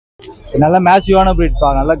நல்ல மேசிவான breed பா.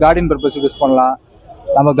 நல்ல கார்டன் பர்பஸ் யூஸ் பண்ணலாம்.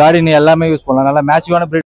 நம்ம கார்டன் எல்லாமே யூஸ் பண்ணலாம். நல்ல மேசிவான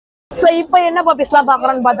breed. சோ இப்போ என்ன பப்பீஸ்லாம்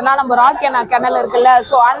பாக்குறோம்னு பார்த்தனா நம்ம ராக்கேனா கெனல் இருக்குல்ல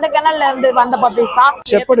சோ அந்த கெனல்ல இருந்து வந்த பப்பீஸ் தான்.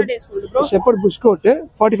 ஷெப்பர்ட் புஷ் கோட்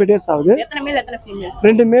 45 டேஸ் ஆகுது. எத்தனை மேல் எத்தனை ஃபீமேல்?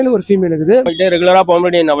 ரெண்டு மேல் ஒரு ஃபீமேல் இருக்குது. ரெகுலரா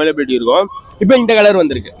பர்மனன்ட் அவைலபிலிட்டி இருக்கும். இப்போ இந்த கலர்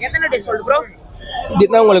வந்திருக்கு. எத்தனை டேஸ் ஓல்ட் ப்ரோ?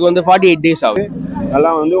 இதுதான் உங்களுக்கு வந்து 48 டேஸ் ஆகுது.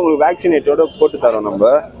 நல்லா வந்து உங்களுக்கு வேக்சினேட்டோட போட்டு தரோம். நம்ம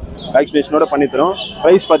வேக்சினேஷனோட பண்ணி தரோம்.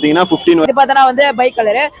 பிரைஸ் பாத்தீங்கன்னா 15. இது பார்த்தனா வந்து பை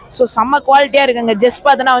கலர் சோ செம்ம குவாலிட்டியா இருக்குங்க. ஜஸ்ட்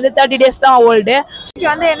பார்த்தனா வந்து 30 டேஸ் தான் ஓல்ட். இங்க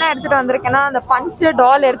வந்து என்ன எடுத்துட்டு வந்திருக்கேன்னா அந்த பஞ்ச்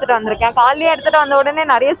டால் எடுத்துட்டு வந்திருக்கேன். காலையில எடுத்துட்டு வந்த உடனே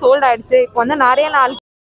நிறைய சோல்ட் ஆயிடுச்சு. இப்போ வந்து நிறைய நாள்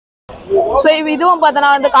சோ இதுவும்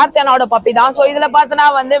பார்த்தனா வந்து கார்த்தியானோட பப்பி தான். சோ இதுல பார்த்தனா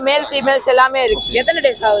வந்து மேல் ஃபீமேல்ஸ் எல்லாமே இருக்கு. எத்தனை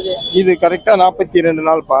டேஸ் ஆகுது? இது கரெக்டா 42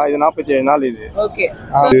 நாள் பா. இது 47 நாள். இது ஓகே.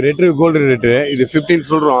 இது ரெட்ரிவர் கோல்டன் ரெட்ரிவர். இது 15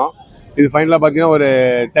 சொல்றோம். இது ஃபைனலா பாத்தீங்கன்னா ஒரு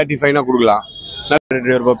 35 கொடுக்கலாம்.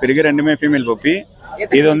 ரெட்ரிவர் பப்பி இருக்கு. ரெண்டுமே ஃபீமேல் பப்பி.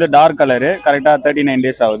 இது வந்து டார்க் கலர். கரெக்டா 39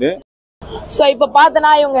 டேஸ் ஆகுது. సో இப்போ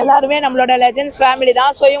பார்த்தனா இவங்க எல்லாரும் நம்மளோட లెజెండ్స్ ఫ్యామిలీ దా.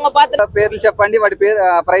 సో ఇవங்க பார்த்தన పేర్లు చెప్పండి, వాటి పేరు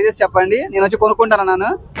ప్రైజెస్ చెప్పండి. నేను వచ్చి కొనుక్కుంటాను నాన్న.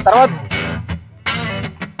 తర్వాత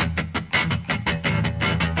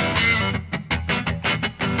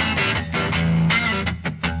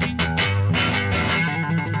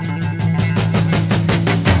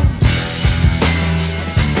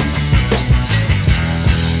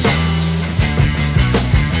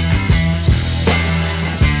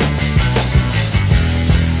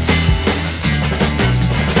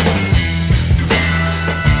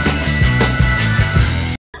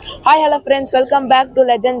Hi hello friends, welcome back to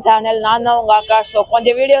Legend channel. நான் தான் உங்க ஆகாஷ். ஸோ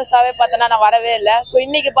கொஞ்சம் வீடியோஸாவே பார்த்தனா நான் வரவே இல்லை. ஸோ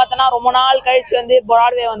இன்னைக்கு பார்த்தனா ரொம்ப நாள் கழிச்சு வந்து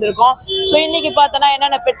Broadway வந்திருக்கோம். ஸோ இன்னைக்கு பார்த்தனா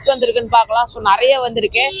என்னென்ன பெட்ஸ் வந்திருக்குன்னு பார்க்கலாம். ஸோ நிறைய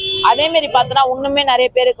வந்திருக்கு. அதேமாரி பார்த்தனா இன்னுமே நிறைய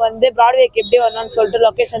பேருக்கு வந்து Broadwayக்கு எப்படி வரணும்னு சொல்லிட்டு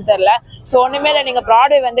லொக்கேஷன் தெரியல. ஸோ ஒன்றுமே இல்லை, நீங்கள்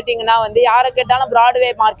Broadway வந்துட்டீங்கன்னா வந்து யாரை கேட்டாலும்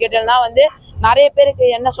Broadway மார்க்கெட்னா வந்து நிறைய பேருக்கு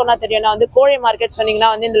என்ன சொன்னா தெரியும்னா வந்து கோழி மார்க்கெட்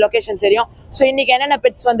சொன்னீங்கன்னா வந்து இந்த லொக்கேஷன் தெரியும். ஸோ இன்னைக்கு என்னென்ன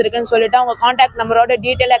பெட்ஸ் வந்திருக்குன்னு சொல்லிட்டு அவங்க கான்டாக்ட் நம்பரோட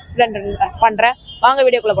டீட்டெயிலாக எக்ஸ்பிளைன் பண்றேன். வாங்க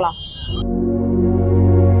வீடியோக்குள்ள போகலாம்.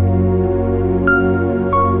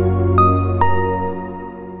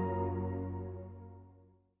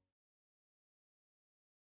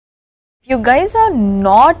 you guys are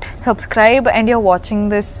not subscribed and you're watching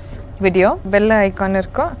this video, bell icon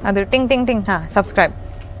irko adu ting ting ting subscribe.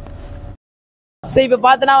 So இப்போ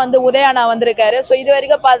பார்த்தனா வந்து உதயானா வந்திருக்காரு. ஸோ இது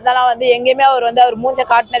வரைக்கும் பார்த்தனா வந்து எங்கேயுமே அவர் மூஞ்சை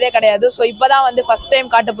காட்டினதே கிடையாது. ஸோ இப்போதான் வந்து ஃபர்ஸ்ட் டைம்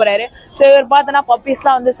காட்ட போறாரு. ஸோ இவர் பார்த்தனா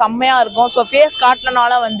பப்பீஸ்லாம் வந்து செம்மையா இருக்கும். ஸோ ஃபேஸ்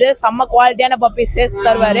காட்டினால வந்து செம்ம குவாலிட்டியான பப்பீஸ்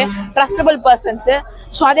தருவாரு. Trustable persons.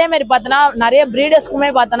 ஸோ அதே மாதிரி பார்த்தனா நிறைய பிரீடர்ஸ்க்குமே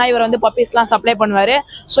பார்த்தனா இவர் வந்து பப்பீஸ்லாம் சப்ளை பண்ணுவாரு.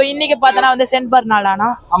 ஸோ இன்னைக்கு பார்த்தனா வந்து சென்ட் பர்னாடானா?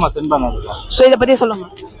 ஆமா, சென்ட் பர்னாட். ஸோ இதை பத்தி சொல்லுங்க.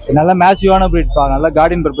 நல்ல மேசிவான breed பா. நல்ல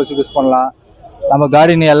கார்டன் பர்பஸ் யூஸ் பண்ணலாம். நம்ம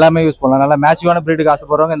கார்டன் எல்லாமே யூஸ் பண்ணலாம். நல்ல மேசிவான breedக்கு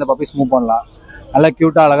ஆசைப்படுறவங்க இந்த பப்பீஸ் மூவ் பண்ணலாம். நல்ல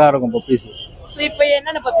கியூட்டா அழகா இருக்கும் பப்பீஸ். ஸோ இப்போ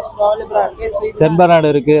என்னென்ன பப்பீஸ் அவைலபிளா இருக்கு? சென்ட் பர்னாட்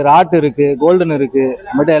இருக்கு, ராட் இருக்கு, கோல்டன் இருக்கு.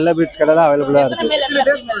 நம்மகிட்ட எல்லா breeds கடை தான் அவைலபிளா இருக்கு.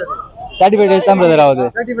 35 டேஸ் தான் பிரதர் ஆகுது.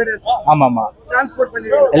 ஆமா ஆமா,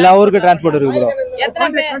 எல்லா ஊருக்கு டிரான்ஸ்போர்ட் இருக்கு ப்ரோ.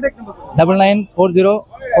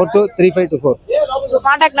 9940423524. ஸோ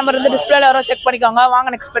கான்டாக்ட் நம்பர் வந்து டிஸ்பிளேல வர செக் பண்ணிக்கோங்க. வாங்க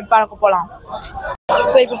நெக்ஸ்ட் பெட் பார்க்க போலாம்.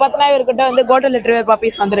 ஸோ இப்போ பார்த்தனா இவர்கிட்ட வந்து கோல்டன் ரெட்ரீவர்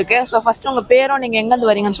பப்பீஸ் வந்திருக்கு. ஸோ ஃபர்ஸ்ட் உங்க பேரும் நீங்க எங்க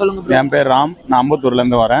இருந்து வரீங்கன்னு சொல்லுங்க. என் பேர் ராம், நான் அம்பத்தூர்ல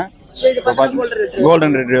இருந்து வரேன்.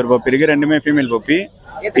 கோல்டன் ரெட்ரீவர் பப்பி இருக்கு. ரெண்டுமே ஃபீமேல் பப்பி.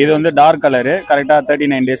 இது வந்து டார்க் கலரு. கரெக்டா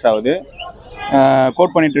 39 டேஸ் ஆகுது.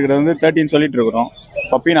 கோட் பண்ணிட்டு இருக்கிறது வந்து 13 சொல்லிட்டு இருக்கிறோம்.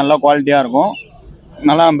 பப்பி நல்லா குவாலிட்டியா இருக்கும்.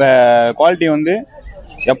 நல்லா நம்ம குவாலிட்டி வந்து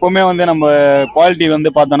எப்பவுமே வந்து நம்ம குவாலிட்டி வந்து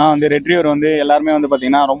பார்த்தோன்னா வந்து ரெட்ரீவர் வந்து எல்லாருமே வந்து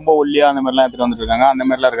பார்த்தீங்கன்னா ரொம்ப ஒல்லியா அந்த மாதிரிலாம் எடுத்துட்டு வந்துட்டு இருக்காங்க. அந்த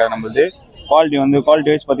மாதிரிலாம் இருக்காது. நம்மளுது குவாலிட்டி வந்து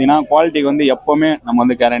குவாலிட்டி வைஸ் பார்த்தீங்கன்னா குவாலிட்டிக்கு வந்து எப்பவுமே நம்ம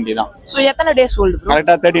வந்து கேரண்டி தான். ஸோ எத்தனை டேஸ் ஓல்டு?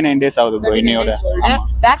 கரெக்டா 39 டேஸ் ஆகுது ப்ரோ. இன்னையோட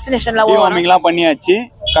வேக்சினேஷன்லாம் பண்ணியாச்சு.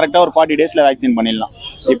 கரெக்டா ஒரு 40 டேஸ்ல வேக்சின் பண்ணிடலாம்.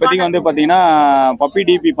 இப்போதைக்கு வந்து பார்த்தீங்கன்னா பப்பி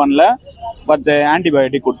டிபி பண்ணல, பட்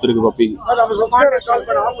ஆன்டிபயோட்டிக் கொடுத்துருக்கு பப்பிக்கு.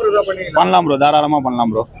 பண்ணலாம் ப்ரோ, தாராளமா பண்ணலாம்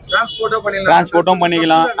ப்ரோ. டிரான்ஸ்போர்ட்டும்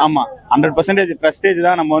பண்ணிக்கலாம். ஆமா, 100% ப்ரெஸ்டேஜ்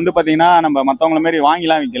தான். நம்ம வந்து பாத்தீங்கன்னா நம்ம மத்தவங்கள மாதிரி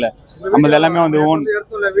வாங்கிலாம் விற்கல. நம்ம எல்லாமே வந்து ஓன்.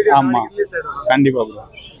 ஆமா கண்டிப்பா ப்ரோ.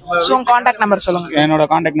 ஸோ கான்டாக்ட் நம்பர் சொல்லுங்க. என்னோட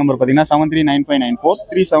கான்டாக்ட் நம்பர் பாத்தீங்கன்னா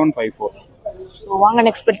 7395943754. வாங்க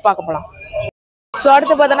நெக்ஸ்ட் பெட் பார்க்க போலாம். ஸோ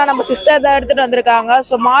அடுத்து பார்த்தோன்னா நம்ம சிஸ்டர் தான் எடுத்துட்டு வந்திருக்காங்க.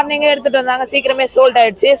 ஸோ மார்னிங்கே எடுத்துட்டு வந்தாங்க, சீக்கிரமே சோல்ட்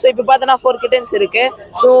ஆயிடுச்சு. ஸோ இப்போ பார்த்தோன்னா 4 கிட்டன்ஸ் இருக்கு.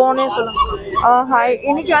 ஸோ ஒன்னே சொல்லுங்க. ஹாய்,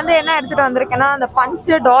 இன்னைக்கு வந்து என்ன எடுத்துட்டு வந்திருக்கேன்னா அந்த பஞ்ச்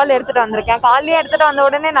டால் எடுத்துட்டு வந்திருக்கேன். காலையில எடுத்துட்டு வந்த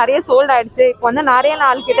உடனே நிறைய சோல்ட் ஆயிடுச்சு. இப்போ வந்து நிறைய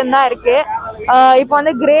 4 கிட்டன் தான் இருக்கு. இப்போ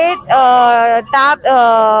வந்து கிரே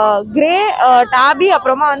டாபி,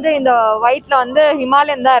 அப்புறமா வந்து இந்த ஒயிட்ல வந்து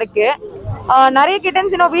ஹிமாலயன் தான் இருக்கு. நிறைய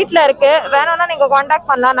கிட்டன்ஸ் இன்னும் வீட்டில் இருக்கு. வேணும்னா நீங்க கான்டாக்ட்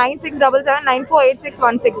பண்ணலாம்.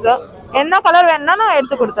 9677948616. என்ன கலர் வேணும்னா நான்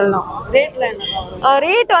எடுத்து கொடுத்துடலாம். ரேட்ல என்ன?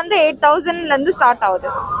 ரேட் வந்து 8000ல இருந்து ஸ்டார்ட் ஆகுது.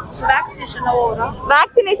 வேக்சினேஷன் ஓவரா?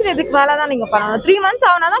 வேக்சினேஷன் இதுக்கு மேல தான் நீங்க பண்ணணும். 3 months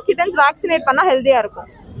ஆவனாதான் கிட்டன்ஸ் வேக்சினேட் பண்ணா ஹெல்தியா இருக்கும்.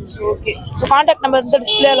 ஓகே. ஸோ கான்டாக்ட் நம்பர் வந்து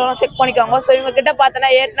டிஸ்பிளேல செக் பண்ணிக்கோங்க. ஸோ இவங்க கிட்ட பார்த்தோன்னா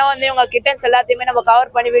ஏற்கனவே வந்து இவங்க கிட்டன்ஸ் எல்லாத்தையுமே நம்ம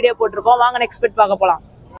கவர் பண்ணி வீடியோ போட்டிருக்கோம். வாங்க நெக்ஸ்ட் பெட் பார்க்க போகலாம்.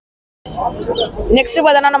 நெக்ஸ்ட்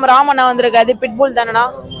பார்த்தோன்னா நம்ம ராமண்ணா வந்திருக்காது, பிட்புல் தானேண்ணா?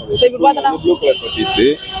 ஸோ இப்போ பார்த்தோன்னா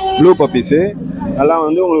ப்ளூ பப்பீஸ் எல்லாம்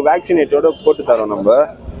வந்து உங்களுக்கு வேக்சினேட்டோட போட்டு தரோம். நம்ம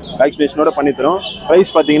வேக்சினேஷனோட பண்ணி தரோம். ப்ரைஸ்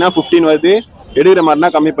பார்த்தீங்கன்னா 15 வருது. எடுக்கிற மாதிரினா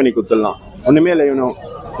கம்மி பண்ணி கொடுத்துடலாம். ஒன்றுமே இல்லை, இவனும்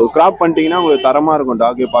ஒரு கிராப் பண்ணிட்டீங்கன்னா உங்களுக்கு தரமாக இருக்கும்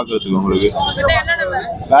டாகே பார்க்கறதுக்கு. உங்களுக்கு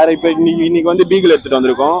வேற இப்போ இன்னைக்கு வந்து பீகிள் எடுத்துகிட்டு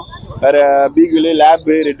வந்திருக்கோம். வேற பீகிள்,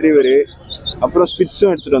 லேபு, ரெட்ரீவரு, அப்புறம்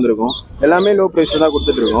ஸ்பிட்ஸும் எடுத்துகிட்டு வந்திருக்கோம். எல்லாமே லோ ப்ரைஸில் தான்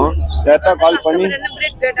கொடுத்துட்டு இருக்கோம். டேரெக்டாக கால் பண்ணி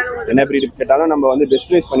என்ன ப்ரீட் கேட்டாலும் நம்ம வந்து பெஸ்ட்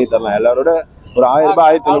ப்ரைஸ் பண்ணி தரலாம். எல்லாரோட ஒரு 1000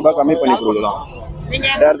 ரூபாய் 1500 ரூபாய் கம்மி பண்ணி கொடுக்கலாம்.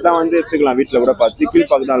 டேரெக்டாக வந்து எடுத்துக்கலாம். வீட்டில் கூட பார்த்து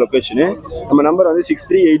கீழ்பாக்கு தான் லொக்கேஷனு. நம்ம நம்பர் வந்து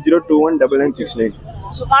 6380219969.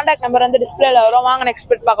 ஸோ கான்டாக்ட் நம்பர் வந்து டிஸ்பிளேல வரும். வாங்க நெக்ஸ்ட்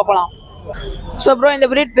பெட் பார்க்க போகலாம். ஸோ ப்ரோ இந்த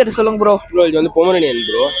பிரீட் பேர் சொல்லுங்க ப்ரோ. ப்ரோ இது வந்து பொமரேனியன்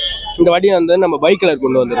ப்ரோ. இந்த வாட்டி வந்து நம்ம பை கலர்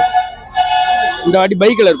கொண்டு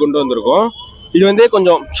வந்திருக்கோம். இது வந்து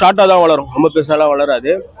கொஞ்சம் ஷார்ட்டாக தான் வளரும், ரொம்ப பெருசாலாம்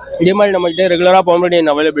வளராது. இதே மாதிரி நம்ம கிட்ட ரெகுலராக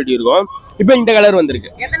பொமரேனியன் அவைலபிலிட்டி இருக்கும். இப்போ இந்த கலர் வந்திருக்கு.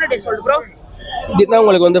 எத்தனை டேஸ் ஓல்டு ப்ரோ? இதுதான்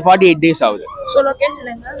உங்களுக்கு வந்து 48 days ஆகுது. ஸோ லொகேஷன்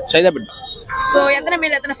எங்க? சைதாபேட். ஸோ எத்தனை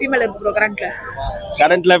மேல் எத்தனை ஃபீமேல் இருக்கு ப்ரோ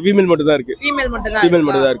கரண்ட்ல ஃபீமேல் மட்டும் தான் இருக்கு. ஃபீமேல் மட்டும்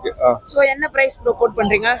தான் இருக்கு. ஸோ என்ன பிரைஸ் ப்ரோ கோட்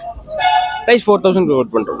பண்றீங்க? பிரைஸ் 4000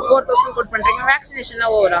 கோட் பண்றோம். 4000 கோட் பண்றீங்க.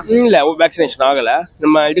 வேக்சினேஷன்லாம் ஓவரா? இல்ல வேக்சினேஷன் ஆகல.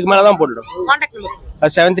 நம்ம இதுக்கு மேல தான் போடுறோம். Contact number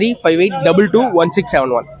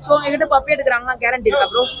 7358221671. ஸோ எங்கிட்ட பப்பி எடுக்கிறாங்கன்னா கேரண்டி இருக்கா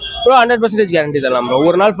ப்ரோ? ப்ரோ 100% கேரண்டி தரலாம் ப்ரோ.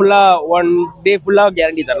 ஒரு நாள் ஃபுல்லா 1 day ஃபுல்லா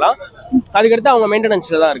கேரண்டி தரலாம். அதுக்கடுத்து அவங்க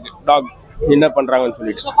மெயின்டெனன்ஸ்ல தான் இருக்கு டாக் என்ன பண்றாங்கன்னு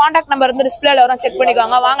சொல்லிட்டு. ஸோ கான்டாக்ட் நம்பர் வந்து டிஸ்பிளேல வரும், செக்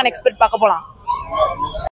பண்ணிக்கோங்க. வாங்க நெக்ஸ்ட் பெட் பார்க்க போகலாம்.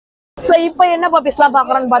 ஸோ இப்போ என்ன பப்பீஸ்லாம்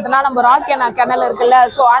பார்க்குறோன்னு பார்த்தோன்னா நம்ம ராக்கேனா கெனல் இருக்குல்ல,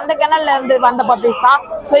 ஸோ அந்த கெனல்ல இருந்து வந்த பப்பீஸ் தான்.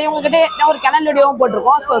 ஸோ இவங்ககிட்ட ஒரு கெனல் வீடியோவும்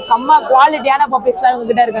போட்டிருக்கோம். ஸோ செம்ம குவாலிட்டியான பப்பீஸ்லாம்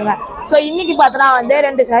இவங்ககிட்ட இருக்குங்க. ஸோ இன்னைக்கு பார்த்தோன்னா வந்து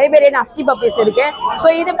 2 சைபேரியன் அஸ்கி பப்பீஸ் இருக்கு. ஸோ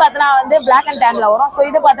இது பார்த்தோன்னா வந்து பிளாக் அண்ட் டேன்ல வரும். ஸோ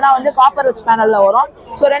இது பார்த்தோன்னா வந்து காப்பர் ரிச் பேனல்ல வரும்.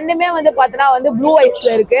 ஸோ ரெண்டுமே வந்து பார்த்தோன்னா வந்து ப்ளூ ஐஸ்ல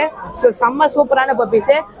இருக்கு. ஸோ செம்ம சூப்பரான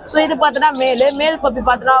பப்பீஸ். ஸோ இது பார்த்தோன்னா மேல் பப்பி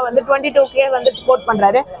பார்த்தோன்னா வந்து 22K வந்து கோட்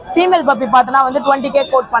பண்றாரு. ஃபீமேல் பப்பி பார்த்தோன்னா வந்து 20K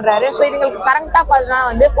கோட் பண்றாரு. ஸோ இதுங்களுக்கு கரெக்டாக பார்த்தோன்னா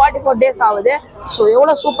வந்து 44 days ஆகுது. ஸோ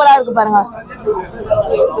எவ்வளோ சூப்பரா இருக்கு பாருங்க.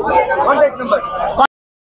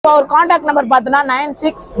 ஒரு கான்டாக்ட் நம்பர் பார்த்தோன்னா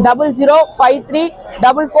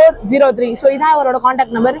 9600534403. ஸோ இதான் அவரோட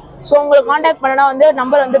கான்டாக்ட் நம்பர். ஸோ உங்களுக்கு கான்டாக்ட் பண்ணனா வந்து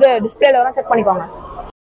நம்பர் வந்து டிஸ்பிளேல வரும், செக் பண்ணிக்கோங்க.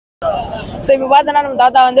 ஸோ இப்போ பார்த்தோன்னா நம்ம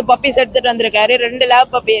தாத்தா வந்து பப்பீஸ் எடுத்துட்டு வந்திருக்காரு. 2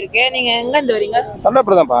 லேப் பப்பி இருக்கு. நீங்க எங்க இருந்து வரீங்க?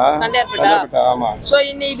 தண்டப்படாதான்ப்பா. தண்டையார்பேட்டா. ஆமா. ஸோ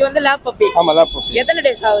இது வந்து லேப் பப்பி. ஆமா லேப் பப்பி. எத்தனை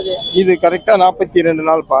டேஸ் ஆகுது? இது கரெக்டா 42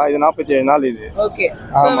 நாள்ப்பா. இது 47 நாள் இது. ஓகே.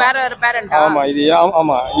 ஸோ வேற பேரண்டா? ஆமா இது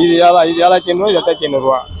 7500 இது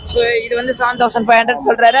 8500. ஸோ இது வந்து 7500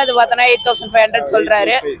 சொல்றாரு. அது பார்த்தோன்னா 8500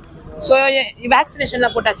 சொல்றாரு. ஸோ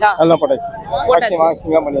வேக்சினேஷன்லாம் போட்டாச்சா? எல்லாம் போட்டாச்சு.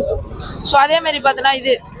 வாக்சின்லாம் பண்ணியாச்சு. ஸோ அதே மாதிரி பார்த்தோன்னா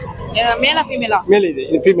இது மேலா ஃபீமேலா? மேல்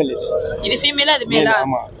இது ஃபீமேல். இது ஃபீமேலா இது மேலா?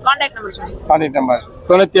 ஆமா. கான்டாக்ட் நம்பர் சொல்லுங்க. Contact number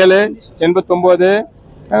 97 89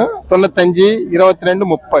 95 22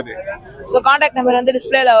 30. So contact number வந்து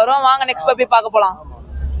டிஸ்பிளேல வரும். வாங்க நெக்ஸ்ட் பப்பி பார்க்க போலாம்.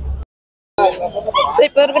 ஸோ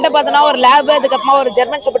இப்போ இவர்கிட்ட பார்த்தோன்னா ஒரு லேப், அதுக்கப்புறமா ஒரு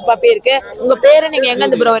ஜெர்மன் ஷெப்பர்ட் பப்பி இருக்கு. உங்க பேரு, நீங்க எங்க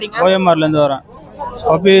இருந்து ப்ரோ வரீங்க? ஓஎம்ஆர்ல இருந்து வரேன்.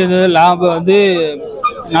 பப்பி இது லேப் வந்து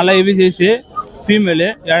நல்ல ஹெவி சைஸ், ஃபீமேலு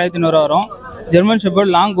 7500 வரும். ஜெர்மன்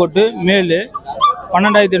ஷெப்பர்ட் லாங் கோட்டு மேலு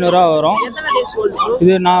 12500 வரும்.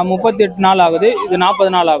 இது 38 நாள் ஆகுது. இது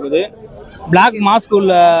 40 நாள் ஆகுது. பிளாக் மாஸ்க்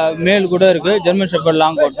உள்ள மேல் கூட இருக்கு. ஜெர்மன் ஷெப்பர்ட்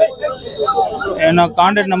லாங் கோட்டு. என்ன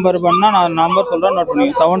கான்டாக்ட் நம்பர் பண்ணா நான் நம்பர் சொல்றேன், நோட் பண்ணி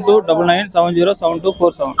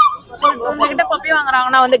 7299707247. உங்ககிட்ட பப்பி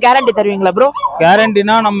வாங்குறாங்கன்னா வந்து கேரண்டி தருவீங்களா ப்ரோ?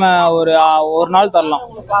 கேரண்டினா நம்ம ஒரு நாள் தரலாம்.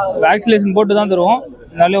 வேக்சினேஷன் போட்டு தான் தருவோம்.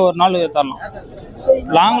 இதனாலே ஒரு நாள் தரலாம்.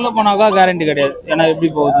 லாங்ல போனாக்கா கேரண்டி கிடையாது. ஏன்னா எப்படி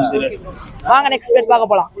போகுதுன்னு தெரியாது. வாங்க நெக்ஸ்ட் பெட்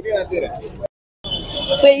பார்க்க போலாம்.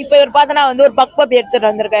 ஸோ இப்போ இவர் பார்த்தோன்னா வந்து ஒரு பக் பப்பி எடுத்துட்டு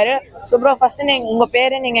வந்திருக்காரு. ஸோ ப்ரோ ஃபர்ஸ்ட் உங்க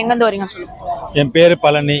பேரு, நீங்க எங்க இருந்து வரீங்க சொல்லுங்க. என் பேரு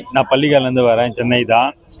பழனி. நான் பள்ளிக்கால இருந்து வரேன், சென்னை தான்.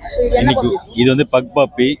 இன்னைக்கு இது வந்து பக்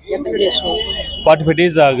பப்பி 45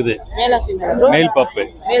 days ஆகுது. மேல் பப்பு.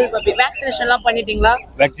 Male puppy. வேக்சினேஷன்லாம் பண்ணிட்டீங்களா?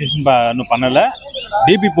 வேக்சினேஷன் இன்னும் பண்ணல.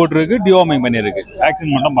 டிபி போட்டுருக்கு, டிவார்மிங் பண்ணிருக்கு.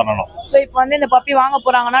 வேக்சின் மட்டும் பண்ணணும். ஸோ இப்போ வந்து இந்த பப்பி வாங்க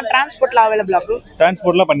போறாங்கன்னா டிரான்ஸ்போர்ட்ல அவைலபிளா ப்ரோ?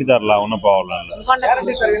 டிரான்ஸ்போர்ட்லாம் பண்ணி தரலாம், ஒன்றும் ப்ராப்ளம் இல்லை.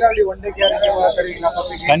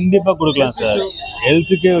 கண்டிப்பா கொடுக்கலாம் சார்.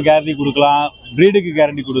 ஹெல்த்துக்கு கேரண்டி கொடுக்கலாம், ப்ரீடுக்கு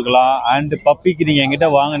கேரண்டி கொடுக்கலாம். அண்ட் பப்பிக்கு நீங்க என்கிட்ட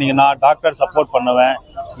வாங்கினீங்கன்னா டாக்டர் சப்போர்ட் பண்ணுவேன்.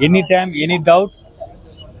 எனி டைம் எனி டவுட்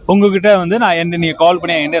உங்ககிட்ட வந்து நான் நீங்க கால்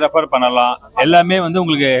பண்ணி என்கிட்ட ரெஃபர் பண்ணலாம். எல்லாமே வந்து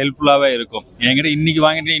உங்களுக்கு ஹெல்ப்ஃபுல்லாவே இருக்கும். என்கிட்ட இன்னைக்கு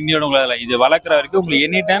வாங்கிட்டு இன்னையோட உங்களை இது வளர்க்குற வரைக்கும் உங்களுக்கு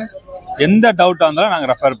எனி டைம் எந்த டவுட்டாக இருந்தாலும்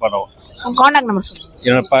நாங்கள் ரெஃபர் பண்ணுவோம். கான்டாக்ட் நம்பர் சொல்லுங்க.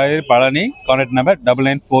 என்னோட பேர் பழனி. Contact number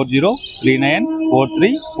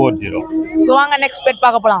 9940394340. ஸோ வாங்க நெக்ஸ்ட் பெட்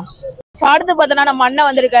பார்க்க போகலாம். ஸோ அடுத்து பார்த்தோன்னா நம்ம அண்ணன்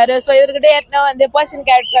வந்திருக்காரு. ஸோ இவர்கிட்ட ஏற்கனவே வந்து பர்சன்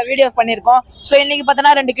கேட் வீடியோ பண்ணியிருக்கோம். ஸோ இன்னைக்கு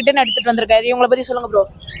பார்த்தோன்னா 2 கிட்டன் எடுத்துட்டு வந்திருக்காரு. இவங்களை பற்றி சொல்லுங்க ப்ரோ.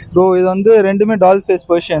 ப்ரோ இது வந்து ரெண்டுமே டால் ஃபேஸ்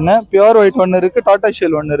பர்ஷன். பியூர் ஒயிட் ஒன்று இருக்கு, டாட்டா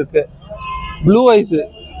ஷெல் ஒன்று இருக்கு. ப்ளூ ஐஸ்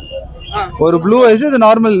ஒரு ப்ளூ ஐஸ், இது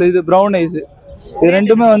நார்மல் இது ப்ரௌன் ஐஸ். இது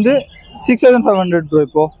ரெண்டுமே வந்து 6500 ப்ரோ.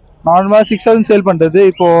 இப்போ நார்மலாக 6000 சேல் பண்ணுறது,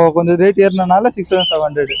 இப்போ கொஞ்சம் ரேட் ஏறினால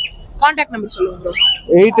 6500. கான்டாக்ட் நம்பர் சொல்லுங்க ப்ரோ.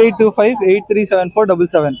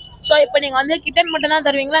 8825837477. ஸோ இப்போ நீங்கள் வந்து கிட்டன் மட்டும் தான்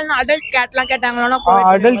தருவீங்களா, இல்லை அடல்ட் கேட்லாம் கேட்டாங்களா?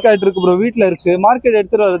 அடல்ட் கேட் இருக்கு ப்ரோ, வீட்டில் இருக்கு. மார்க்கெட்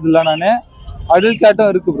எடுத்துட்டு வரது இல்லை நான். அடல்ட்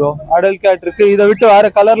கேட்டும் இருக்கு ப்ரோ. அடல்ட் கேட் இருக்கு. இதை விட்டு வேற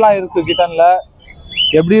கலர்லாம் இருக்கு கிட்டன்ல.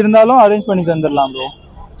 எப்படி இருந்தாலும் அரேஞ்ச் பண்ணி தந்துடலாம் ப்ரோ.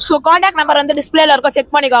 ஸோ கான்டாக்ட் நம்பர் வந்து டிஸ்பிளேல இருக்கும்,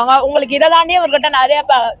 செக் பண்ணிக்கோங்க. உங்களுக்கு இதை தாண்டி அவர்கிட்ட நிறைய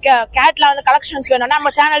கேட்ல வந்து கலெக்ஷன்ஸ் வேணும்னா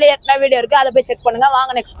நம்ம சேனல்ல ஏற்கனவே வீடியோ இருக்கு, அதை போய் செக் பண்ணுங்க.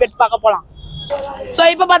 வாங்க நெக்ஸ்ட் பெட் பார்க்க போகலாம். ஸோ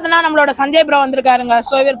இப்போ பார்த்தோன்னா நம்மளோட சஞ்சய் ப்ரோ வந்திருக்காருங்க.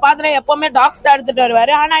 ஸோ இவர் பார்த்தோன்னா எப்பவுமே டாக்ஸ் தான் எடுத்துட்டு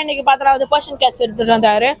வருவாரு. ஆனால் இன்னைக்கு பார்த்தோன்னா வந்து பர்சன் கேட்ஸ் எடுத்துட்டு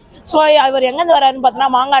வந்தாரு. ஸோ அவர் எங்கேருந்து வராருன்னு பார்த்தோன்னா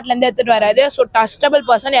மாங்காட்டுலேருந்து எடுத்துட்டு வராரு. ஸோ ட்ரஸ்டபிள்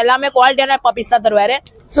பர்சன், எல்லாமே குவாலிட்டியான பப்பீஸ் தான் தருவாரு.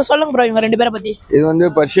 ஸோ சொல்லுங்க ப்ரோ இவங்க 2 பேரை பத்தி. இது வந்து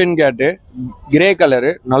பர்ஷியன் கேட்டு, கிரே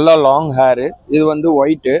கலரு, நல்லா லாங் ஹேரு. இது வந்து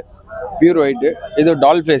ஒயிட்டு, பியூர் ஒயிட்டு. இது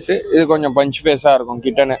டால் ஃபேஸு. இது கொஞ்சம் பஞ்ச் ஃபேஸாக இருக்கும்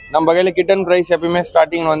கிட்டனு. நம்ம கையில் கிட்டன் ப்ரைஸ் எப்பயுமே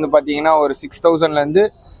ஸ்டார்டிங் வந்து பார்த்தீங்கன்னா ஒரு 6000லேருந்து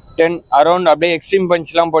 10 அரௌண்ட். அப்படியே எக்ஸ்ட்ரீம்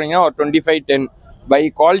பஞ்ச்லாம் போனீங்கன்னா ஒரு 25-10. பை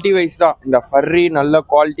குவாலிட்டி வைஸ் தான். இந்த ஃபர்ரி நல்ல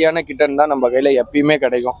குவாலிட்டியான கிட்டன் தான் நம்ம கையில் எப்பயுமே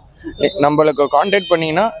கிடைக்கும். நம்மளுக்கு கான்டாக்ட்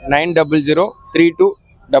பண்ணிங்கன்னா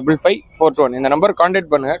 9003255421 இந்த நம்பர்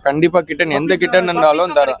கான்டாக்ட் பண்ணுங்க. கண்டிப்பாக கிட்டன் எந்த கிட்டன்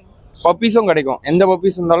இருந்தாலும் தரோம். பப்பீஸும் கிடைக்கும். எந்த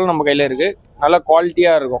பப்பீஸ் இருந்தாலும் நம்ம கையில் இருக்குது. நல்ல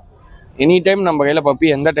குவாலிட்டியாக இருக்கும். எனி டைம் நம்ம கையில் பப்பி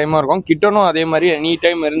எந்த டைமும் இருக்கும். கிட்டனும் அதே மாதிரி எனி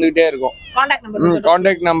டைம் இருந்துகிட்டே இருக்கும்.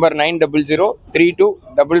 Contact number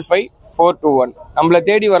 9003255421. நம்மளை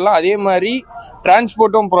தேடி வரலாம். அதே மாதிரி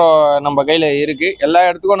டிரான்ஸ்போர்ட்டும் நம்ம கையில் இருக்குது. எல்லா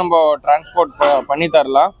இடத்துக்கும் நம்ம டிரான்ஸ்போர்ட் பண்ணி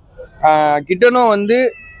தரலாம். கிட்டனும் வந்து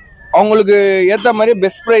அவங்களுக்கு ஏற்ற மாதிரி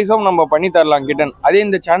பெஸ்ட் ப்ரைஸும் நம்ம பண்ணி தரலாம் கிட்டன். அதே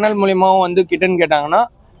இந்த சேனல் மூலியமாகவும் வந்து கிட்டன் கேட்டாங்கன்னா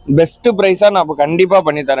பெஸ்ட் ப்ரைஸா நான் கண்டிப்பா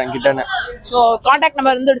பண்ணி தரேன் கிட்டனே. ஸோ கான்டாக்ட்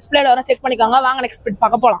நம்பர் வந்து டிஸ்பிளேல வர செக் பண்ணிக்கோங்க. வாங்க நெக்ஸ்ட் பெட்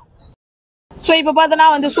பார்க்க போகலாம். ஸோ இப்போ பார்த்தோன்னா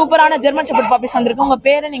வந்து சூப்பரான ஜெர்மன் ஷெப்பர்ட் பப்பீஸ் வந்திருக்கு. உங்க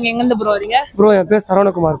பேரு, நீங்க எங்கேருந்து ப்ரோ வரீங்க? ப்ரோ என் பேர்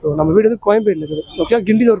சரவணகுமார் ப்ரோ. நம்ம வீடு வந்து கோயம்பேடுல இருக்குது. ஓகே,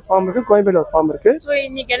 கிண்டியில் ஒரு ஃபார்ம் இருக்கு, கோயம்பேடுல ஒரு ஃபார்ம் இருக்கு. ஸோ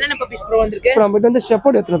இன்னைக்கு என்னென்ன பப்பீஸ் ப்ரோ வந்திருக்கு? நம்ம கிட்ட வந்து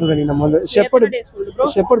ஷெப்பர்ட் எடுத்துறது. நம்ம வந்து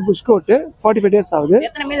ஷெப்பர்ட் புஷ்கோட் 45 days ஆகுது.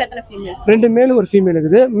 எத்தனை மேல் எத்தனை ஃபீமேல்? 2 மேல் ஒரு ஃபீமேல்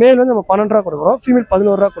இருக்குது. மேல் வந்து நம்ம 12 ரூபா கொடுக்குறோம், ஃபீமேல்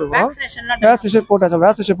 11 ரூபா கொடுக்குறோம். வேக்சினேஷன் போட்டாச்சு.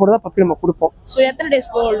 வேக்சினேஷன் போட்டு தான் பப்பி நம்ம கொடுப்போம். ஸோ எத்தனை டேஸ்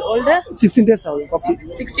ஓல்டு? 16 days ஆகுது பப்பி.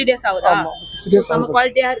 60 days ஆகுதா? ஆமா 60 days நம்ம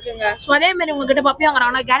குவாலிட்டியா இருக்குங்க. ஸோ அதே மாதிரி உங்ககிட்ட பப்பி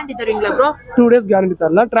வாங்குறாங்கன்னா கேரண்டி தருவீங்களா ப்ரோ? 2 days கேரண்டி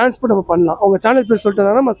தரலாம். டிரான்ஸ்போர்ட் நம்ம பண்ணலாம். உங்க சேனல் பேர்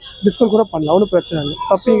சொல்லிட்டு நம்ம டிஸ்கவுண்ட் கூட பண்ணலாம். ஒன்றும் பிரச்சனை இல்லை.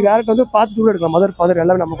 பப்பி டேரக்ட் வந்து பார்த்து கூட எடுக்கலாம். மதர் ஃபாதர்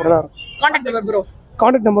எல்லாமே நம்ம கூட தான் இருக்கும். Contact number bro.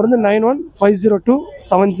 Contact number வந்து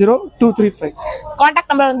 9150270235.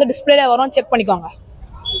 கான்டாக்ட் நம்பர் வந்து டிஸ்பிளேல வரும், செக் பண்ணிக்கோங்க.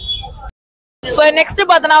 ஸோ நெக்ஸ்ட்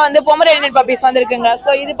பார்த்தோன்னா வந்து பொமரேனியன் பப்பீஸ் வந்திருக்குங்க. ஸோ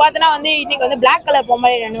இது பார்த்தோன்னா வந்து இன்னைக்கு வந்து பிளாக் கலர்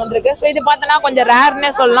பொமரேனியன் வந்திருக்கு. ஸோ இது பார்த்தோன்னா கொஞ்சம்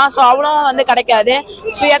ரேர்னே சொல்லலாம். ஸோ அவ்வளோ வந்து கிடைக்காது.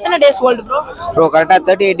 ஸோ எத்தனை டேஸ் ஓல்டு ப்ரோ? ப்ரோ கரெக்டாக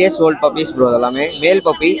 38 days ஓல்டு பப்பீஸ் ப்ரோ. எல்லாமே மேல்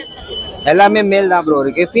பப்பி, எல்லாமே மேல் தான் ப்ரோ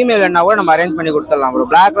இருக்கு. ஃபீமேல் வேணா கூட நம்ம அரேஞ்ச் பண்ணி கொடுத்துடலாம் ப்ரோ.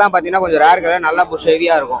 பிளாக்லாம் பார்த்தீங்கன்னா கொஞ்சம் ரேர் கலர், நல்லா புஷ்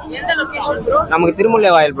ஹெவியாக இருக்கும். எந்த லொகேஷன் ப்ரோ? நமக்கு திருமுல்லை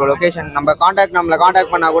வாயில் ப்ரோ லொகேஷன். நம்மளை காண்டாக்ட்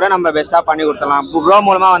பண்ணா கூட நம்ம பெஸ்ட்டாக பண்ணி கொடுத்துடலாம். ப்ரோ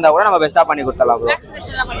மூலமாக வந்தால் கூட நம்ம பெஸ்ட்டாக பண்ணி கொடுத்துடலாம் ப்ரோ.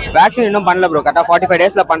 வேக்சின் இன்னும் பண்ணல ப்ரோ. கரெக்டாக 45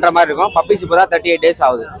 daysல பண்ணுற மாதிரி இருக்கும். பப்பீஸ் இப்போ தான் 38 days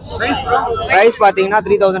ஆகுது. ப்ரைஸ் பார்த்தீங்கன்னா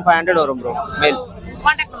 3500 வரும் ப்ரோ மேல்.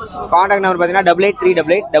 கான்டாக்ட் நம்பர் பார்த்தீங்கன்னா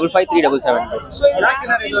 8838855377.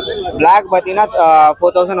 பிளாக் பார்த்தீங்கன்னா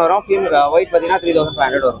 4000 வரும். ஒயிட் பார்த்தீங்கன்னா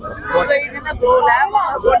 3500 வரும்.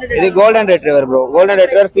 இது golden retriever bro. Golden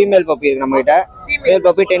retriever female puppy இருக்கு நம்ம கிட்ட. மேல்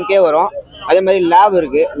பப்பி 10K வரும். அதே மாதிரி லேப்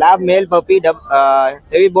இருக்கு. Lab male puppy,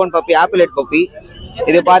 heavy phone puppy, ஆப்பிளேட் puppy.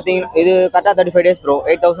 இது பார்த்தீங்கன்னா இது கரெக்டாக 35 days ப்ரோ.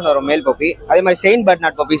 8000 வரும் மேல் பப்பி. அதே மாதிரி செயின்ட் பட்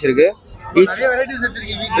நாட் பப்பீஸ் இருக்கு.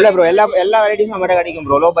 இல்ல ப்ரோ, எல்லா வெரைட்டிஸும் நம்மகிட்ட கிடைக்கும்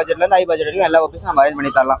ப்ரோ. லோ பட்ஜெட்ல இருந்து ஹை பட்ஜெட் வரைக்கும் எல்லா பப்பீஸும் நம்ம அரேஞ்ச்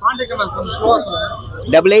பண்ணி தரலாம்.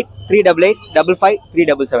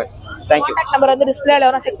 8838855377. தேங்க்யூ. கான்டாக்ட் நம்பர் வந்து டிஸ்பிளேல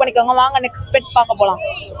வரும், செக் பண்ணிக்கோங்க. வாங்க நெக்ஸ்ட் பெட் பார்க்க போலாம்.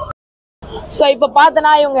 ஸோ இப்போ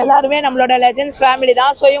பார்த்தனா இவங்க எல்லாருமே நம்மளோட லெஜெண்ட்ஸ் ஃபேமிலி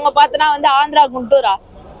தான். ஸோ இவங்க பார்த்தனா வந்து ஆந்திரா குண்டூரா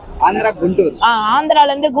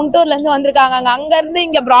ஆந்திரால இருந்து குண்டூர்ல இருந்து வந்திருக்காங்க. அங்க இருந்து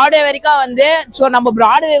இங்க பிராட்வே வரைக்கும் வந்து ஸோ நம்ம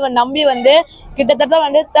பிராட்வே நம்பி வந்து கிட்டத்தட்ட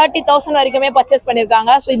வந்து 30,000 வரைக்குமே பர்ச்சேஸ்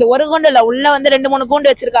பண்ணிருக்காங்க. ஸோ இது ஒரு கூண்டு இல்ல, உள்ள வந்து 2-3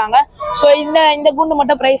 கூண்டு வச்சிருக்காங்க. ஸோ இந்த கூண்டு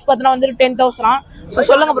மட்டும் பிரைஸ் பார்த்தனா வந்து 10,000. ஸோ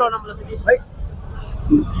சொல்லுங்க ப்ரோ நம்மளுக்கு.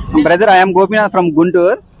 Brother, I am Gopinath from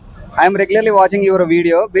Guntur. I am regularly watching your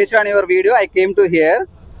video. Based on your video, I came to here.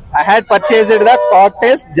 I had purchased the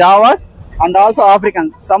cocktails, Javas, and also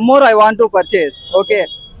Africans. Some more I want to purchase. Okay.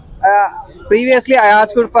 Previously, I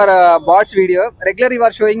asked for Bot's video. Regularly, you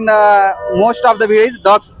are showing the most of the videos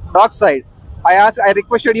dogs side. I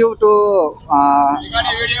requested you to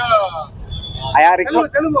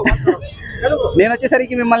నేను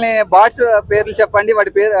వచ్చేసరికి మిమ్మల్ని bots పేర్లు చెప్పండి,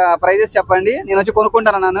 వాటి పేరు prices చెప్పండి, నేను వచ్చి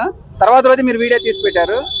కొనుక్కుంటాను. తర్వాత రోజు మీరు వీడియో తీసి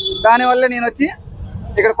పెట్టారు, దానివల్ల నేను వచ్చి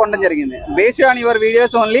ఇక్కడ కొనడం జరిగింది. Based on your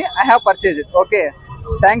videos only I have purchased. Okay,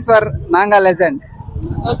 థ్యాంக்ஸ் for நாங்கா legend.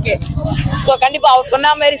 Okay, so கண்டிப்பா அவர்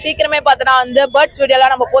சொன்ன மாதிரி சீக்கிரமே பார்த்தனா வந்து பேர்ட்ஸ்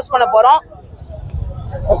வீடியோலாம் நம்ம போஸ்ட் பண்ண போறோம்.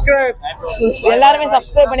 எல்லாருமே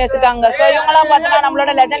சப்ஸ்கிரைப் பண்ணி வச்சிருக்காங்க. ஸோ இவங்கெல்லாம் பார்த்தனா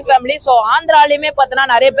நம்மளோட லெஜண்ட் ஃபேமிலி. ஸோ ஆந்திராலையுமே பார்த்தனா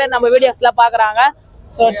நிறைய பேர் நம்ம வீடியோஸ்லாம் பாக்குறாங்க.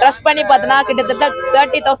 ஸோ ட்ரஸ்ட் பண்ணி பார்த்தனா கிட்டத்தட்ட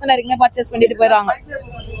 30,000 வரைக்குமே பர்ச்சேஸ் பண்ணிட்டு போயிடுவாங்க.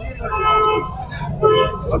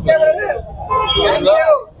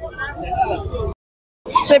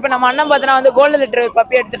 ஸோ இப்போ நம்ம அண்ணன் பார்த்தனா வந்து கோல்டன் ரிட்ரீவர்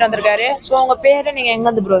பப்பி எடுத்துட்டு வந்திருக்காரு. ஸோ உங்க பேரு, நீங்க எங்க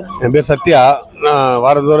இருந்து ப்ரோ? என் பேர் சத்யா. நான்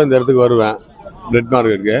வாரந்தோறும் இந்த இடத்துக்கு வருவேன், ரெட்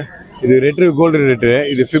மார்க்கெட்டுக்கு. இது ரிட்ரீவர் கோல்டன் ரிட்ரீவர்.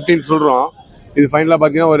 இது 15 சொல்கிறோம். இது ஃபைனலாக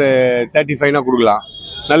பார்த்தீங்கன்னா ஒரு 35 கொடுக்கலாம்.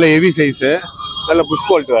 நல்ல ஹெவி சைஸு, நல்ல புஷ்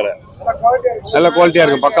குவாலிட்டி வேறு, நல்ல குவாலிட்டியாக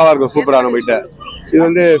இருக்கும், பக்காவாக இருக்கும், சூப்பராக நம்மகிட்ட. இது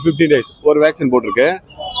வந்து 15 days ஒரு வேக்சின் போட்டிருக்கு.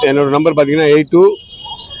 என்னோட நம்பர் பார்த்தீங்கன்னா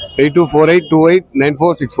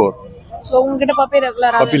 8248289464. ஸோ உங்ககிட்ட பப்பி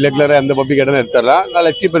ரெகுலராக எந்த பப்பி கேட்டாலும் எடுத்து தரலாம். நல்லா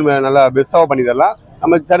சீப் அண்ட் நல்லா பெஸ்ட்டாக பண்ணி தரலாம்.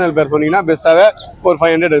 நம்ம சேனல் பேர் சொன்னீங்கன்னா பெஸ்ட்டாகவே ஒரு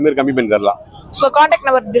 500 அது மாதிரி கம்மி பண்ணி தரலாம். ஸோ கான்டாக்ட்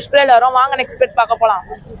நம்பர் டிஸ்பிளேல வரும், வாங்க நெக்ஸ்ட் பெட் பார்க்க போகலாம்.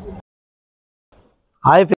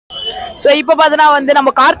 ஹாய். ஸோ இப்போ பார்த்தனா வந்து நம்ம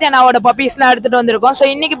கார்த்தியானாவோட பப்பீஸ்லாம் எடுத்துட்டு வந்திருக்கோம். ஸோ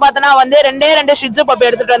இன்னைக்கு பார்த்தனா வந்து 2 ஷிட்ஸு பப்பி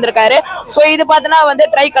எடுத்துட்டு வந்திருக்காரு. ஸோ இது பார்த்தனா வந்து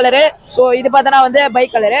ட்ரை கலரு, ஸோ இது பார்த்தனா வந்து பை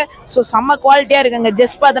கலரு. ஸோ செம்ம குவாலிட்டியா இருக்குங்க.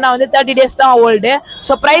 ஜஸ்ட் பார்த்தனா வந்து 30 days தான் ஓல்டு.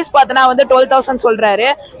 ஸோ ப்ரைஸ் பார்த்தனா வந்து 12,000 சொல்றாரு.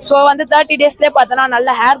 ஸோ வந்து 30 daysலேயே பார்த்தனா நல்ல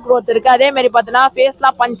ஹேர் க்ரோத் இருக்கு. அதே மாதிரி பார்த்தனா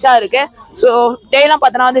ஃபேஸ்லாம் பஞ்சா இருக்கு. ஸோ டேலாம்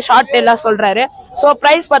பார்த்தனா வந்து ஷார்ட் டேலாம் சொல்றாரு. ஸோ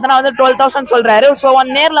ப்ரைஸ் பார்த்தனா வந்து 12,000 சொல்றாரு. ஸோ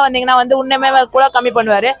நேரில் வந்தீங்கன்னா வந்து உண்மையுமே கூட கம்மி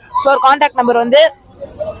பண்ணுவாரு. ஸோ ஒரு கான்டாக்ட் நம்பர் வந்து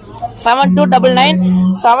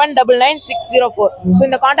 7299799604. ஸோ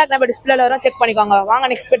இந்த கான்டாக்ட் நம்பர் டிஸ்பிளேல வரும், செக் பண்ணிக்கோங்க. வாங்க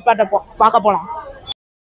நெக்ஸ்ட் பெட் பார்க்க போலாம்.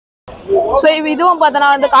 ஸோ இதுவும் பார்த்தனா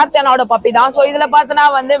வந்து கார்த்தியானாவோட பப்பி தான். ஸோ இதுல பார்த்தனா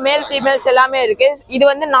வந்து மேல் ஃபீமேல்ஸ் எல்லாமே இருக்கு. இது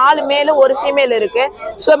வந்து 4 மேல் 1 ஃபீமேல் இருக்கு.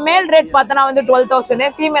 ஸோ மேல் ரேட் பார்த்தனா வந்து 12,000.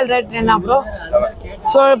 ஃபீமேல் ரேட் என்ன ப்ரோ?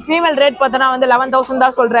 ஸோ ஃபீமேல் ரேட் பார்த்தனா வந்து 11,000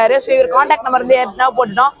 தான் சொல்றாரு. ஸோ இவர் கான்டாக்ட் நம்பர் வந்து ஏற்கனவே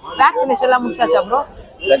போட்டுட்டோம். வேக்சினேஷன் எல்லாம் முடிச்சாச்சா ப்ரோ?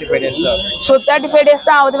 35 days தான். ஸோ 35 days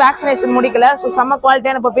தான் ஆகுது, வேக்சினேஷன் முடிக்கல. ஸோ செம்ம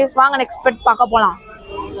குவாலிட்டியான பப்பீஸ், வாங்க நெக்ஸ்ட் பெட் பார்க்க போகலாம்.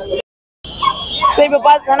 ஸோ இப்போ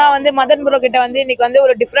பார்த்தோன்னா வந்து மதன் ப்ரோ கிட்ட வந்து இன்னைக்கு வந்து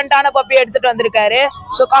ஒரு டிஃப்ரெண்டான பப்பி எடுத்துட்டு வந்திருக்காரு.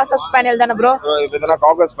 ஸோ காசஸ் ஸ்பைனல் தானே ப்ரோ? இப்போ இதெல்லாம்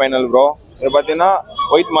காக்கஸ் ஸ்பைனல் ப்ரோ. இது பார்த்தீங்கன்னா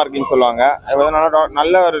ஒயிட் மார்க்கிங் சொல்லுவாங்க.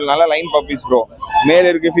 நல்ல லைன் பப்பீஸ் ப்ரோ. மேல்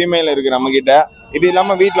இருக்கு, ஃபீமேல் இருக்கு நம்ம கிட்ட. இது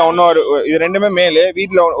இல்லாமல் வீட்டில் இன்னும் இது 2மே மேலு,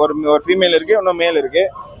 வீட்டில் ஒரு ஃபீமேல் இருக்கு, இன்னும் மேல் இருக்கு.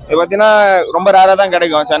 இது பார்த்தீங்கன்னா ரொம்ப ரேராக தான்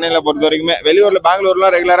கிடைக்கும் சென்னையில் பொறுத்த வரைக்குமே. வெளியூர்ல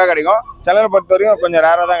பெங்களூர்லாம் ரெகுலராக கிடைக்கும். சென்னையில் பொறுத்த வரைக்கும் கொஞ்சம்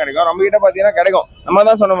ரேராக தான் கிடைக்கும். நம்ம கிட்ட பார்த்தீங்கன்னா கிடைக்கும். நம்ம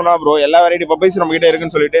தான் சொன்னோம்னா ப்ரோ எல்லா வெரைட்டி பப்பீஸ் நம்ம கிட்ட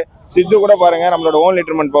இருக்குன்னு சொல்லிட்டு. சிஜு கூட பாருங்க, நம்மளோட ஓன்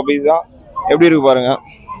லிட்டர்மெண்ட் பப்பீஸ் தான். எப்படி இருக்கு பாருங்க.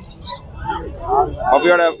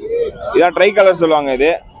 பப்பியோட இதான் ட்ரை கலர் சொல்லுவாங்க.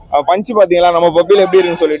 இது பஞ்சு பார்த்தீங்களா நம்ம பப்பியில் எப்படி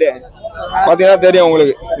இருக்குன்னு சொல்லிட்டு பார்த்தீங்கன்னா தெரியும்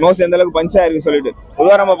உங்களுக்கு. நோஸ் எந்த அளவுக்கு பஞ்சா இருக்கு சொல்லிட்டு.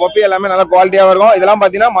 பொதுவாக நம்ம பப்பி எல்லாமே நல்ல குவாலிட்டியாக இருக்கும். இதெல்லாம்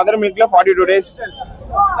பார்த்தீங்கன்னா மதர் மில்க்ல 42 days.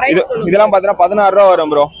 இதெல்லாம் பாத்தீங்கன்னா 16 ரூபா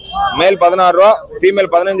வரும் ப்ரோ. மேல் 16 ரூபா, ஃபீமேல்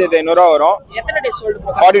 15,500 வரும்.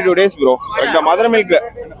 42 days ப்ரோ. கரெக்டா. மதர் மில்க்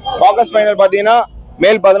காக்கஸ் ஸ்பைனல் பாத்தீங்கன்னா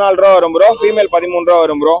மேல் 14 ரூபா வரும் ப்ரோ, ஃபீமேல் 13 ரூபா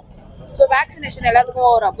வரும் ப்ரோ. சோ வேக்சினேஷன் எல்லாத்துக்கும்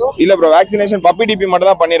வரா ப்ரோ? இல்ல ப்ரோ, வேக்சினேஷன் பப்பி டிபி மட்டும்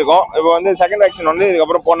தான் பண்ணிருக்கோம். இப்போ வந்து செகண்ட் வேக்சின் வந்து இதுக்கு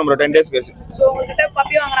அப்புறம் போடணும் ப்ரோ 10 days கழிச்சு. சோ உங்ககிட்ட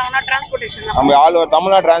பப்பி வாங்குறாங்கன்னா டிரான்ஸ்போர்ட்டேஷன் நம்ம ஆல் ஓவர்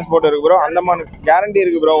தமிழ்நாடு டிரான்ஸ்போர்ட் இருக்கு ப்ரோ. அந்தமான் கேரண்டி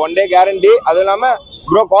இருக்கு ப்ரோ, 1 day கேரண்டி. அது இல்லாம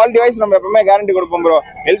ப்ரோ குவாலிட்டி வைஸ் நம்ம எப்பவுமே கேரண்டி கொடுப்போம் ப்ரோ.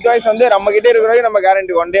 ஹெல்த் வைஸ் வந்து நம்ம கிட்டே இருக்கிற நம்ம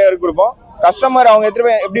கேரண்டி 1 day வரைக்கும் கொடுப்போம். கஸ்டமர் அவங்க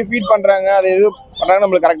எப்படி ஃபீட் பண்றாங்க, அது எது பண்றாங்க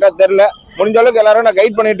நம்மளுக்கு கரெக்டா தெரியல. முடிஞ்ச அளவுக்கு எல்லாரும் நான்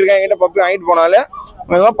கைட் பண்ணிட்டு இருக்கேன். என்கிட்ட பப்பி வாங்கிட்டு போனாலே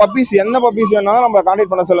பப்பீஸ் என்ன பப்பீஸ் வேணாலும் நம்ம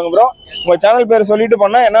கான்டாக்ட் பண்ண சொல்லுங்க ப்ரோ. உங்க சேனல் பேர் சொல்லிட்டு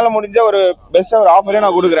பண்ணா என்னால முடிஞ்ச ஒரு பெஸ்ட் ஒரு ஆஃபரே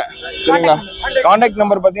நான் கொடுக்குறேன். சரிங்களா? கான்டாக்ட்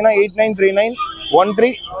நம்பர் பாத்தீங்கன்னா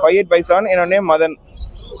 8939135857. என்னோட நேம் மதன்.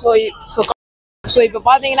 ஸோ இப்போ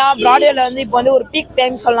பார்த்தீங்கன்னா ப்ராட்வேல வந்து இப்போ வந்து ஒரு பீக்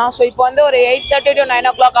டைம் சொல்லலாம். ஸோ இப்போ வந்து ஒரு 8:30 to 9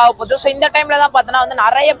 o'clock ஆக போகுது. ஸோ இந்த டைமில் தான் பார்த்தோன்னா வந்து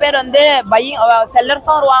நிறைய பேர் வந்து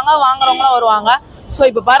செல்லர்ஸும் வருவாங்க, வாங்குறவங்களும் வருவாங்க. ஸோ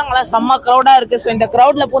இப்போ பாருங்களேன், செம்ம க்ரௌடாக இருக்குது. ஸோ இந்த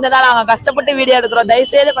க்ரௌடில் பூந்ததான் நாங்கள் கஷ்டப்பட்டு வீடியோ எடுக்கிறோம்.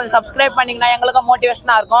 தயவுசெய்து கொஞ்சம் சப்ஸ்கிரைப் பண்ணிங்கன்னா எங்களுக்கு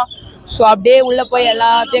மோட்டிவேஷனாக இருக்கும். ஸோ அப்படியே உள்ளே போய்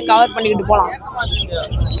எல்லாத்தையும் கவர் பண்ணிக்கிட்டு போகலாம்.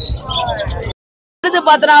 அடுத்து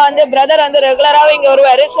பார்த்தனா வந்து பிரதர் வந்து ரெகுலராகவே இங்கே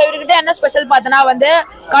வருவார். ஸோ இவர்கிட்ட என்ன ஸ்பெஷல் பார்த்தனா வந்து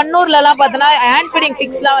கண்ணூர்லலாம் பார்த்தனா ஹேண்ட் ஃபீடிங்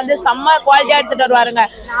சிக்ஸ்லாம் வந்து செம்ம குவாலிட்டியாக எடுத்துகிட்டு வருவாருங்க.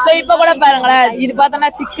 ஸோ இப்போ கூட பாருங்களேன், இது பார்த்தோன்னா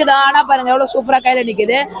சிக்கு தான், ஆனால் பாருங்க எவ்வளோ சூப்பராக கையில்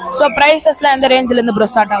நிற்குது. ஸோ ப்ரைஸஸ்லாம் எந்த ரேஞ்சிலேருந்து ப்ரோ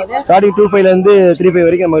ஸ்டார்ட் ஆகுது? ஸ்டார்டிங் 25 லேருந்து 35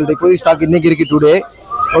 வரைக்கும் நம்மள்ட்ட இப்போதைக்கு ஸ்டாக் இன்னைக்கு இருக்கு. டுடே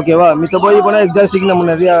ஓகேவா. மித்த போய் போனால் எக்ஸாஸ்டிக் நம்ம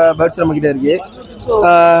நிறைய பேர்ட்ஸ் நம்ம கிட்ட இருக்கு.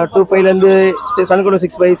 2,500 சன்கோட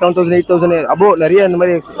 6,500 7,000 8,000 அபோ நிறைய இந்த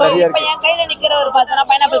மாதிரி நிறைய இருக்கு. என் கையில நிக்கிற ஒரு பார்த்தனா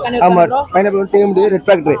பைனாப்பிள் கண்ணு ஆமா பைனாப்பிள் டேம்டு ரெட்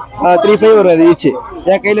ஃபேக்டரி 3,500 ஒரு ஈச்.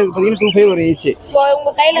 என் கையில பாத்தீங்கன்னா 2,500 ஒரு ஈச். சோ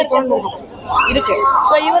உங்க கையில இருக்கிறது இருக்கு.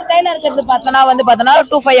 சோ இவர் கையில இருக்கிறது பார்த்தனா வந்து பார்த்தனா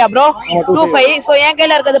 2,500 bro 2,500. சோ என்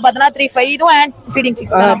கையில இருக்கிறது பார்த்தனா 3,500. இதுவும் hand feeding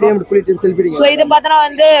chicken டேம்டு fully dam self feeding. So இது பார்த்தனா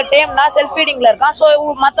வந்து டேம்னா செல்ஃப் ஃபீடிங்ல இருக்கான். சோ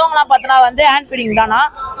மத்தவங்கலாம் பார்த்தனா வந்து ஹேண்ட் ஃபீடிங் தானா.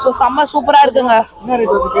 சோ செம்ம சூப்பரா இருக்குங்க.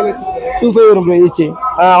 2,500 வரும் ப்ரோ ஈச்.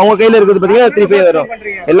 அவங்க கையில இருக்கிறது பாத்தீங்கன்னா 3,500 வரும்.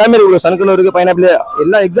 எல்லாமே இருக்கு ப்ரோ. சன்கோல இருக்கு பைனாப்பிள்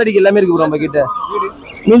எல்லா எக்ஸாட்டிக் எல்லாமே இருக்கு ப்ரோ நம்ம கிட்ட.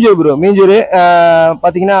 மீஞ்சூர் ப்ரோ மீஞ்சூர்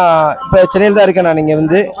பாத்தீங்கன்னா இப்ப சென்னையில தான் இருக்கேன் நான். நீங்க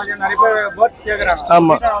வந்து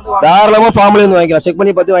ஆமா தாராளமா ஃபார்ம்ல இருந்து வாங்கிக்கலாம். செக்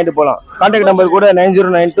பண்ணி பார்த்து வாங்கிட்டு போகலாம். கான்டாக்ட் நம்பர் கூட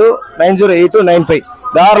 9092 908295.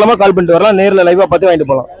 தாராளமா கால் பண்ணிட்டு வரலாம். நேர்ல லைவா பார்த்து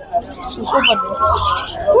வாங்கிட்டு போகலாம்.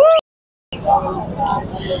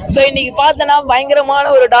 சோ இன்னைக்கு பார்த்தனா பயங்கரமான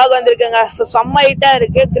ஒரு டாக் வந்திருக்குங்க. சோ செம்ம ஹைட்டா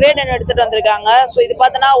இருக்கு. கிரேட் அண்ட் எடுத்துட்டு வந்திருக்காங்க. சோ இது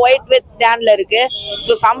பார்த்தனா ஒயிட் வித் டேன்ல இருக்கு.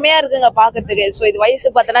 சோ செம்மையா இருக்குங்க பாக்குறதுக்கு. சோ இது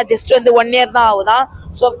வயசு பார்த்தனா ஜஸ்ட் வந்து 1 இயர் தான் ஆகுதான்.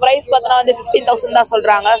 சோ பிரைஸ் பார்த்தனா வந்து 15,000 தான்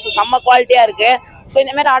சொல்றாங்க. சோ செம்ம குவாலிட்டியா இருக்கு. சோ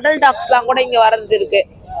இந்த மாதிரி அடல்ட் டாக்ஸ்லாம் கூட இங்க வரது இருக்கு.